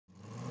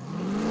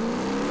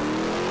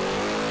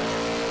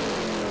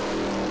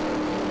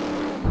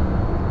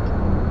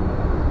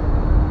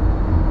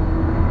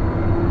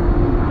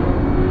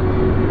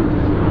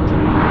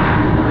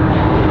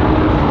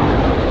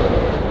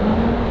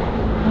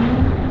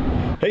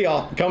Hey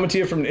y'all, coming to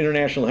you from the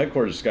international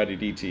headquarters of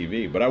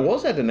ScottieDTV, but I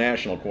was at the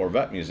National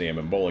Corvette Museum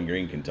in Bowling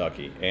Green,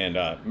 Kentucky, and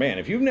man,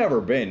 if you've never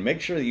been, make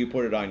sure that you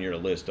put it on your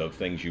list of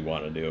things you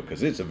want to do,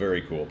 because it's a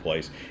very cool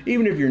place.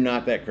 Even if you're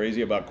not that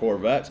crazy about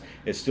Corvettes,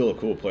 it's still a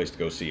cool place to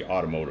go see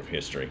automotive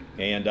history.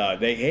 And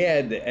they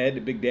had the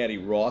Big Daddy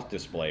Roth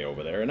display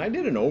over there, and I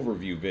did an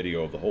overview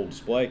video of the whole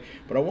display,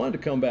 but I wanted to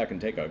come back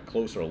and take a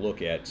closer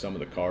look at some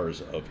of the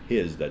cars of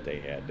his that they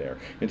had there.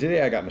 And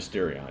today I got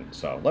Mysterion,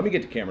 so let me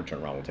get the camera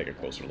turned around, we'll take a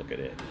closer look at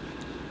it.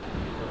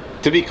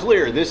 To be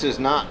clear, this is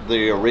not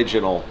the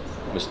original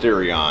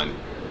Mysterion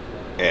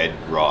Ed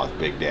Roth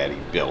Big Daddy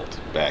built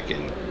back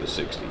in the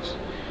 60s.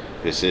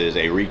 This is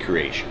a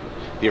recreation.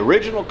 The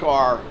original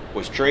car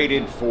was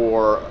traded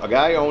for a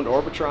guy who owned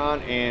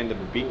Orbitron and the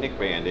Beatnik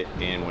Bandit,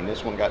 and when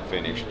this one got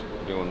finished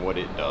doing what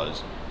it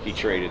does, he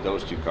traded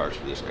those two cars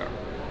for this car.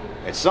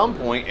 At some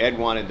point, Ed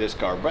wanted this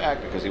car back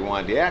because he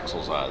wanted the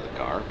axles out of the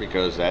car,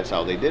 because that's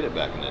how they did it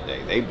back in the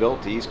day. They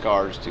built these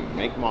cars to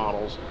make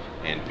models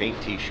and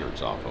paint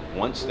t-shirts off of.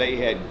 Once they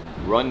had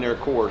run their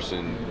course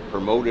and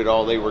promoted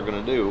all they were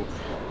going to do,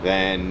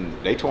 then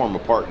they tore them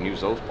apart and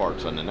used those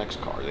parts on the next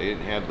car. They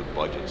didn't have the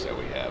budgets that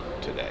we have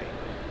today.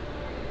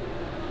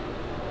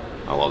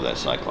 I love that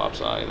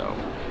Cyclops eye though.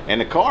 And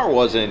the car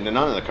wasn't,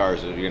 none of the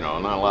cars, you know,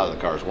 not a lot of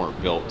the cars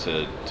weren't built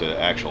to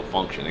actual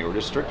function. They were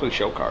just strictly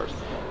show cars.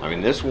 I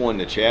mean, this one,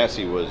 the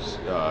chassis was,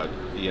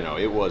 you know,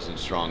 it wasn't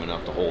strong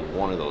enough to hold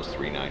one of those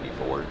 390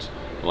 Fords,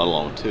 let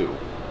alone two.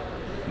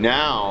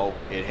 Now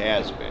it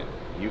has been.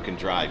 You can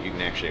drive, you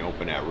can actually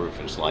open that roof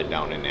and slide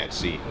down in that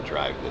seat and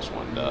drive this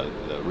one.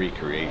 The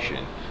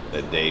recreation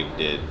that Dave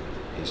did,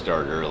 he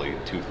started early in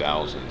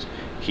 2000s.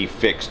 He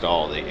fixed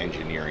all the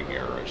engineering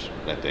errors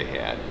that they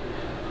had.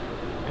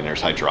 And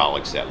there's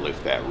hydraulics that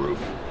lift that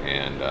roof.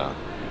 And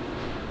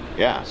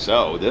yeah,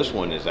 so this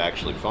one is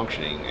actually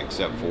functioning,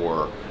 except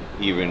for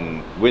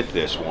even with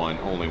this one,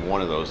 only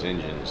one of those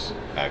engines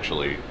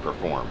actually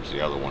performs.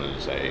 The other one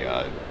is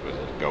a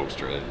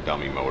ghost or a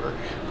dummy motor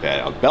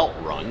that a belt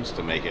runs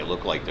to make it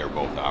look like they're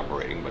both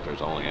operating, but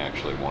there's only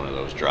actually one of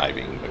those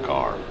driving the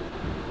car.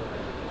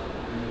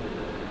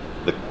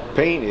 The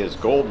paint is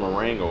gold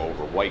Marengo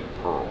over white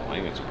pearl. I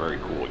think it's a very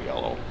cool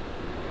yellow.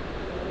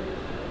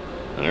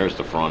 And there's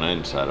the front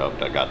end setup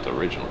that got the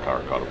original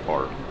car cut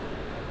apart.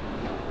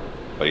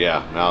 But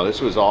yeah, now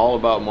this was all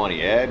about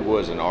money. Ed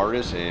was an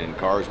artist and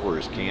cars were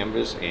his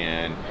canvas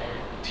and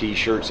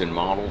t-shirts and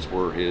models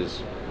were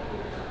his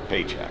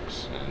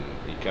paychecks. And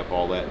he kept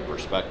all that in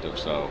perspective.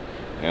 So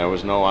there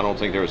was no, I don't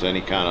think there was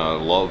any kind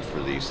of love for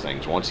these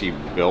things. Once he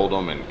built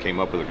them and came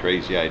up with a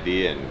crazy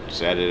idea and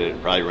sat it,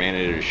 probably ran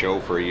it at a show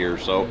for a year or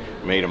so,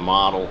 made a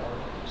model,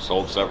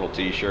 sold several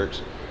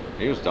t-shirts,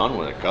 he was done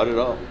with it, cut it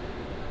up.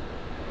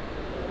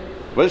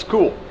 But it's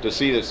cool to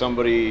see that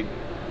somebody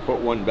put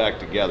one back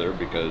together,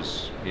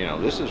 because you know,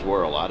 this is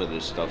where a lot of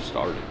this stuff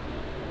started.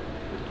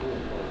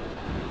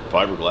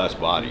 Fiberglass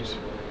bodies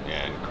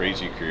and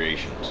crazy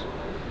creations.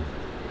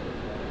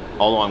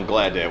 Although I'm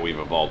glad that we've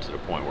evolved to the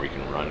point where you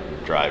can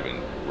drive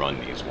and run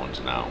these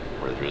ones now,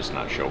 where they're just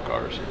not show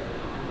cars.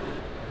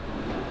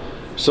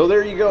 So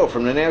there you go,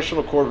 from the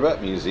National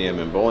Corvette Museum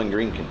in Bowling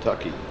Green,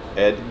 Kentucky,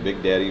 Ed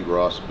Big Daddy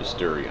Roth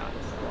Mysterion.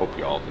 Hope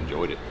you all have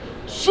enjoyed it.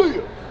 See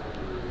ya!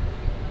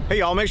 Hey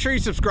y'all, make sure you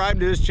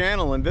subscribe to this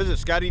channel and visit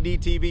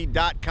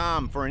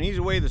ScottieDTV.com for an easy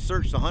way to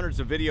search the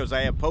hundreds of videos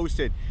I have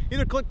posted.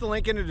 Either click the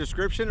link in the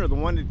description or the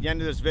one at the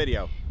end of this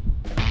video.